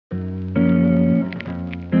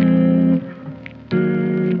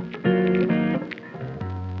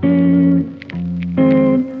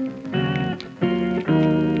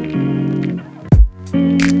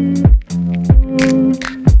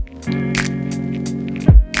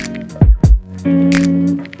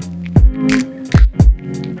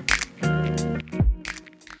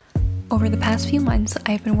few months,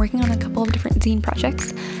 I've been working on a couple of different zine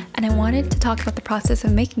projects, and I wanted to talk about the process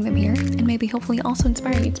of making them here, and maybe hopefully also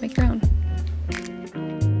inspire you to make your own.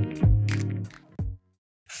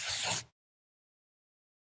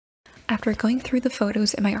 After going through the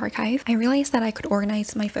photos in my archive, I realized that I could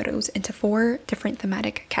organize my photos into 4 different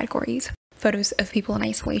thematic categories: photos of people in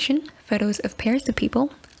isolation, photos of pairs of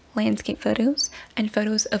people, landscape photos, and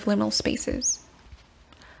photos of liminal spaces.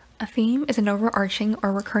 A theme is an overarching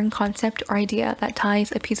or recurring concept or idea that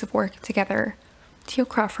ties a piece of work together. Theo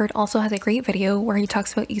Crawford also has a great video where he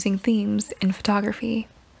talks about using themes in photography.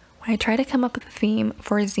 When I try to come up with a theme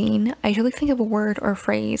for a zine, I usually think of a word or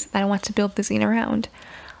phrase that I want to build the zine around.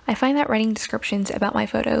 I find that writing descriptions about my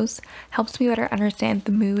photos helps me better understand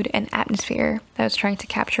the mood and atmosphere that I was trying to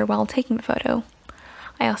capture while taking the photo.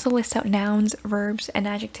 I also list out nouns, verbs, and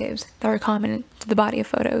adjectives that are common to the body of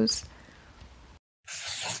photos.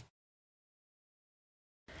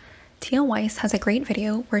 Tia Weiss has a great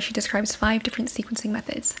video where she describes 5 different sequencing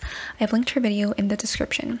methods. I've linked her video in the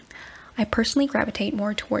description. I personally gravitate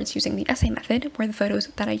more towards using the essay method, where the photos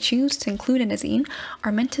that I choose to include in a zine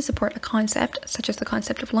are meant to support a concept, such as the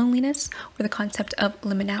concept of loneliness or the concept of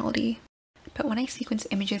liminality. But when I sequence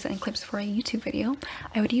images and clips for a YouTube video,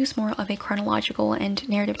 I would use more of a chronological and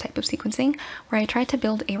narrative type of sequencing, where I try to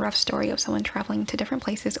build a rough story of someone traveling to different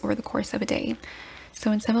places over the course of a day.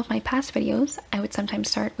 So in some of my past videos, I would sometimes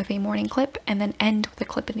start with a morning clip and then end with a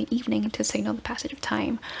clip in the evening to signal the passage of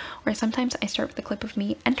time. Or sometimes I start with a clip of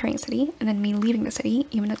me entering a city and then me leaving the city,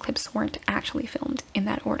 even though clips weren't actually filmed in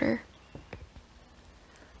that order.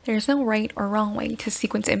 There's no right or wrong way to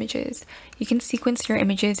sequence images. You can sequence your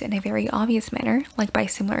images in a very obvious manner, like by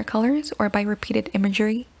similar colors or by repeated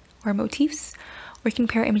imagery or motifs, or you can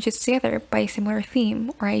pair images together by a similar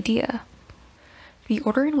theme or idea. The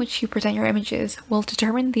order in which you present your images will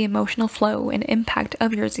determine the emotional flow and impact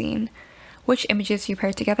of your zine. Which images you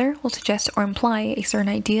pair together will suggest or imply a certain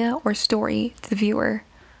idea or story to the viewer.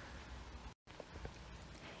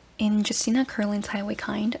 In Justina Curlin's Highway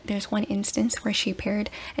Kind, there's one instance where she paired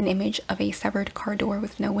an image of a severed car door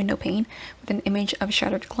with no window pane with an image of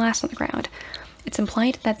shattered glass on the ground. It's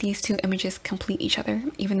implied that these 2 images complete each other,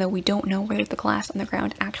 even though we don't know whether the glass on the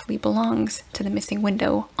ground actually belongs to the missing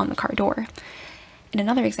window on the car door. In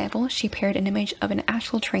another example, she paired an image of an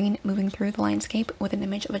actual train moving through the landscape with an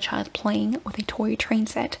image of a child playing with a toy train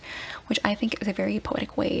set, which I think is a very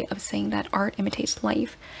poetic way of saying that art imitates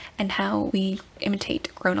life and how we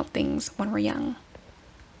imitate grown-up things when we're young.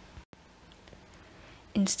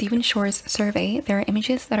 In Stephen Shore's survey, there are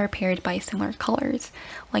images that are paired by similar colors,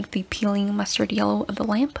 like the peeling mustard yellow of the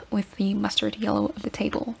lamp with the mustard yellow of the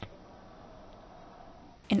table.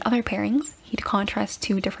 In other pairings, he'd contrast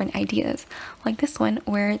 2 different ideas, like this one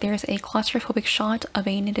where there's a claustrophobic shot of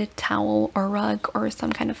a knitted towel or rug or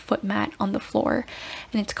some kind of foot mat on the floor,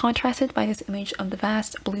 and it's contrasted by this image of the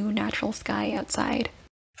vast blue natural sky outside.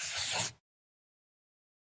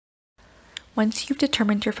 Once you've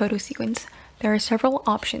determined your photo sequence, there are several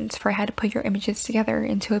options for how to put your images together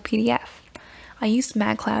into a PDF. I used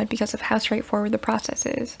MagCloud because of how straightforward the process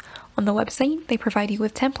is. On the website, they provide you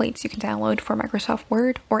with templates you can download for Microsoft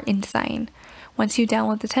Word or InDesign. Once you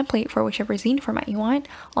download the template for whichever zine format you want,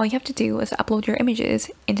 all you have to do is upload your images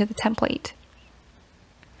into the template.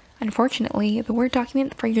 Unfortunately, the Word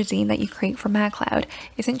document for your zine that you create for MagCloud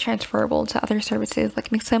isn't transferable to other services like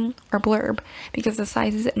Mixam or Blurb because the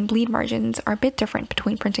sizes and bleed margins are a bit different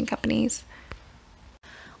between printing companies.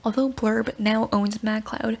 Although Blurb now owns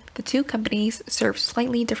MagCloud, the 2 companies serve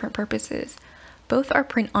slightly different purposes. Both are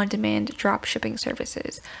print-on-demand drop-shipping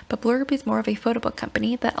services, but Blurb is more of a photo book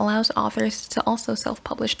company that allows authors to also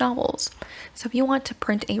self-publish novels. So if you want to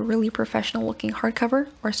print a really professional-looking hardcover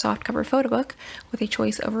or softcover photo book with a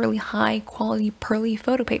choice of really high-quality pearly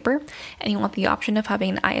photo paper, and you want the option of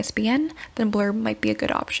having an ISBN, then Blurb might be a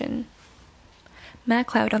good option.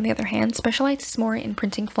 MagCloud, on the other hand, specializes more in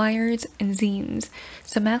printing flyers and zines,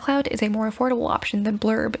 so MagCloud is a more affordable option than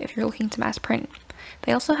Blurb if you're looking to mass print.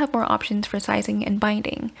 They also have more options for sizing and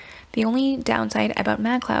binding. The only downside about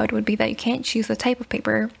MagCloud would be that you can't choose the type of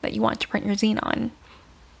paper that you want to print your zine on.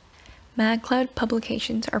 MagCloud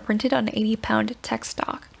publications are printed on 80-pound text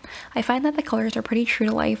stock. I find that the colors are pretty true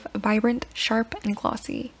to life, vibrant, sharp, and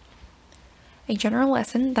glossy. A general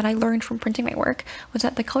lesson that I learned from printing my work was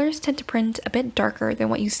that the colors tend to print a bit darker than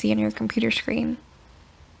what you see on your computer screen.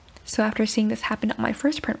 So after seeing this happen on my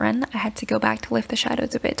first print run, I had to go back to lift the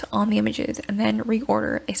shadows a bit on the images and then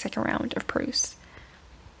reorder a second round of proofs.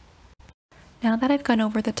 Now that I've gone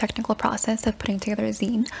over the technical process of putting together a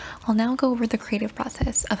zine, I'll now go over the creative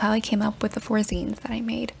process of how I came up with the 4 zines that I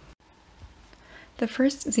made. The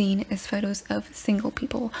first zine is photos of single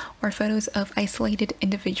people, or photos of isolated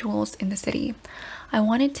individuals in the city. I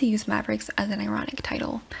wanted to use Mavericks as an ironic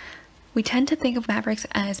title. We tend to think of Mavericks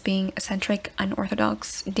as being eccentric,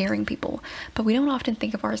 unorthodox, daring people, but we don't often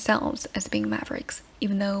think of ourselves as being Mavericks,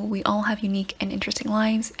 even though we all have unique and interesting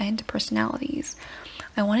lives and personalities.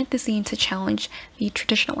 I wanted the zine to challenge the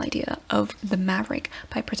traditional idea of the Maverick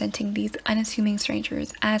by presenting these unassuming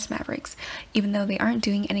strangers as Mavericks, even though they aren't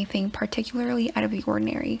doing anything particularly out of the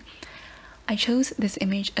ordinary. I chose this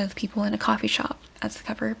image of people in a coffee shop as the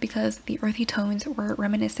cover because the earthy tones were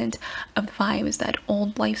reminiscent of the vibes that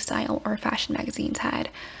old lifestyle or fashion magazines had.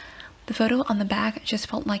 The photo on the back just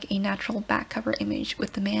felt like a natural back cover image,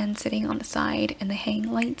 with the man sitting on the side and the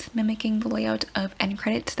hang lights mimicking the layout of end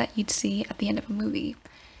credits that you'd see at the end of a movie.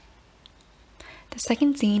 The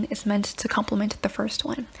second zine is meant to complement the first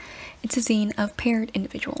one. It's a zine of paired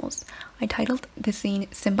individuals. I titled the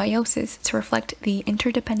zine Symbiosis to reflect the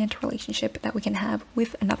interdependent relationship that we can have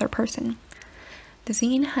with another person. The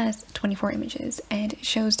zine has 24 images and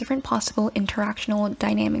shows different possible interactional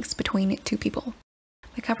dynamics between two people.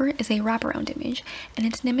 The cover is a wraparound image, and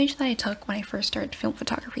it's an image that I took when I first started film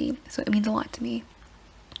photography, so it means a lot to me.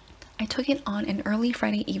 I took it on an early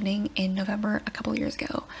Friday evening in November a couple years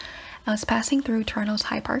ago. I was passing through Toronto's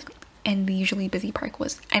High Park, and the usually busy park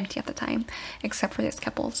was empty at the time, except for this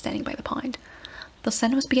couple standing by the pond. The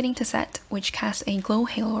sun was beginning to set, which cast a glow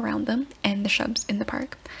halo around them and the shrubs in the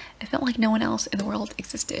park. It felt like no one else in the world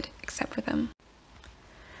existed except for them.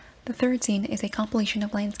 The third zine is a compilation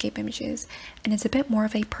of landscape images, and it's a bit more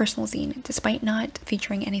of a personal zine, despite not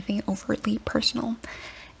featuring anything overtly personal.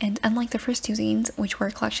 And unlike the first two zines, which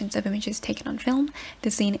were collections of images taken on film,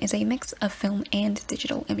 this zine is a mix of film and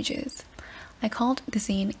digital images. I called the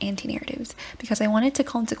zine Antinarratives because I wanted to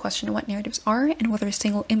call into question what narratives are and whether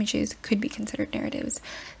single images could be considered narratives,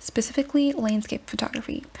 specifically landscape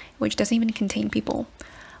photography, which doesn't even contain people.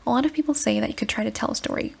 A lot of people say that you could try to tell a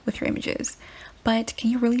story with your images, but can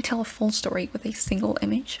you really tell a full story with a single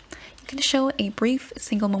image? You can show a brief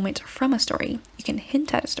single moment from a story, you can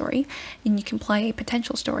hint at a story, and you can imply a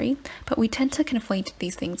potential story, but we tend to conflate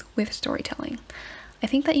these things with storytelling. I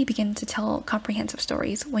think that you begin to tell comprehensive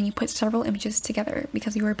stories when you put several images together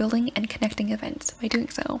because you are building and connecting events by doing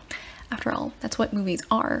so. After all, that's what movies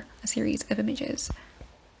are, a series of images.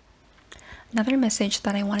 Another message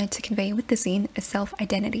that I wanted to convey with the zine is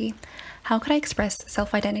self-identity. How could I express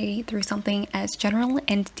self-identity through something as general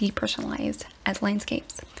and depersonalized as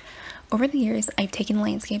landscapes? Over the years, I've taken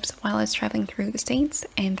landscapes while I was traveling through the States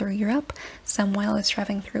and through Europe, some while I was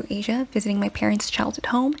traveling through Asia, visiting my parents' childhood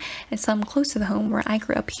home, and some close to the home where I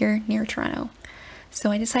grew up here near Toronto.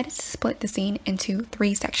 So I decided to split the zine into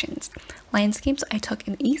 3 sections. Landscapes I took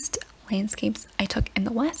in the East, landscapes I took in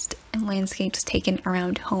the West, and landscapes taken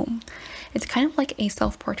around home. It's kind of like a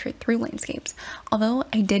self-portrait through landscapes, although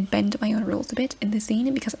I did bend my own rules a bit in the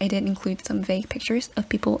zine because I did include some vague pictures of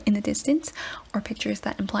people in the distance, or pictures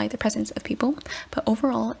that imply the presence of people, but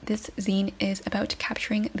overall this zine is about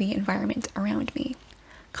capturing the environment around me.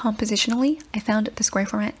 Compositionally, I found the square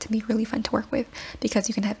format to be really fun to work with because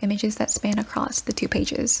you can have images that span across the 2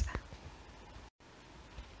 pages.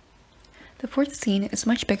 The fourth zine is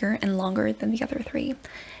much bigger and longer than the other 3.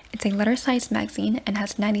 It's a letter-sized magazine and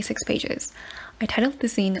has 96 pages. I titled the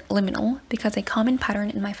zine Liminal because a common pattern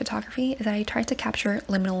in my photography is that I try to capture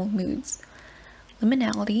liminal moods.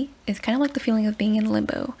 Liminality is kind of like the feeling of being in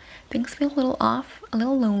limbo. Things feel a little off, a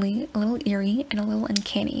little lonely, a little eerie, and a little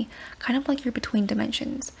uncanny, kind of like you're between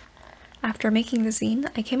dimensions. After making the zine,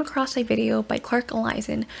 I came across a video by Clark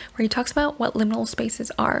Elisen where he talks about what liminal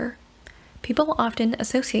spaces are. People often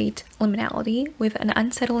associate liminality with an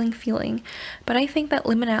unsettling feeling, but I think that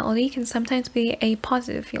liminality can sometimes be a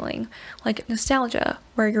positive feeling, like nostalgia,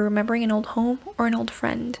 where you're remembering an old home or an old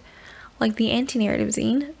friend. Like the Antinarrative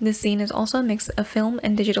zine, this zine is also a mix of film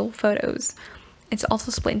and digital photos. It's also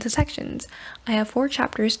split into sections. I have 4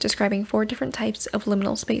 chapters describing 4 different types of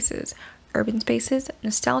liminal spaces: urban spaces,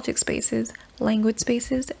 nostalgic spaces, languid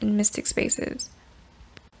spaces, and mystic spaces.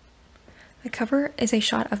 The cover is a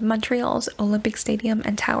shot of Montreal's Olympic Stadium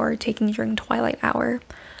and Tower taken during twilight hour.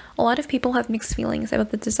 A lot of people have mixed feelings about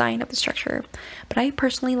the design of the structure, but I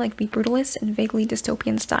personally like the brutalist and vaguely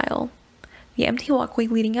dystopian style. The empty walkway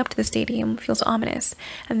leading up to the stadium feels ominous,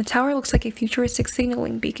 and the tower looks like a futuristic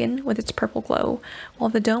signaling beacon with its purple glow, while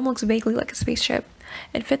the dome looks vaguely like a spaceship.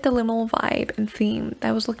 It fit the liminal vibe and theme that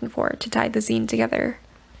I was looking for to tie the zine together.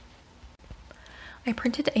 I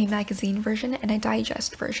printed a magazine version and a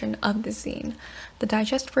digest version of the zine. The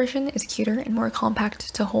digest version is cuter and more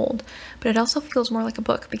compact to hold, but it also feels more like a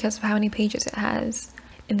book because of how many pages it has.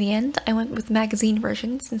 In the end, I went with the magazine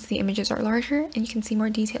version since the images are larger and you can see more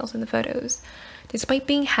details in the photos. Despite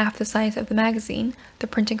being half the size of the magazine, the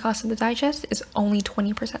printing cost of the digest is only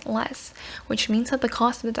 20% less, which means that the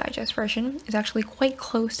cost of the digest version is actually quite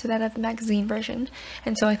close to that of the magazine version,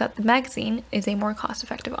 and so I thought the magazine is a more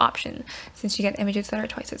cost-effective option, since you get images that are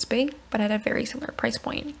twice as big, but at a very similar price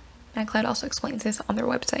point. MagCloud also explains this on their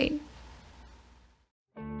website.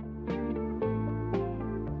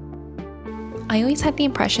 I always had the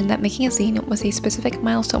impression that making a zine was a specific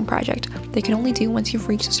milestone project that you can only do once you've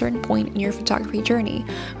reached a certain point in your photography journey,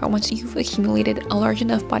 or once you've accumulated a large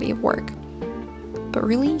enough body of work. But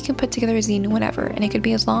really, you can put together a zine whenever, and it could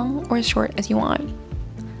be as long or as short as you want.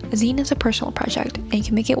 A zine is a personal project, and you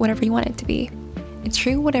can make it whatever you want it to be. It's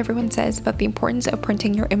true what everyone says about the importance of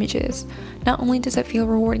printing your images. Not only does it feel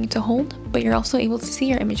rewarding to hold, but you're also able to see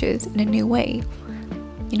your images in a new way.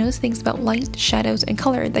 You notice things about light, shadows, and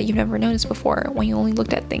color that you've never noticed before when you only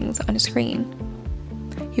looked at things on a screen.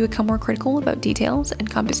 You become more critical about details and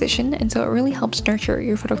composition, and so it really helps nurture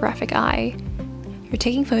your photographic eye. You're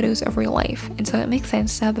taking photos of real life, and so it makes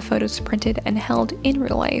sense to have the photos printed and held in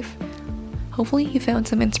real life. Hopefully you found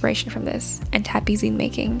some inspiration from this, and happy zine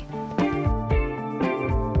making!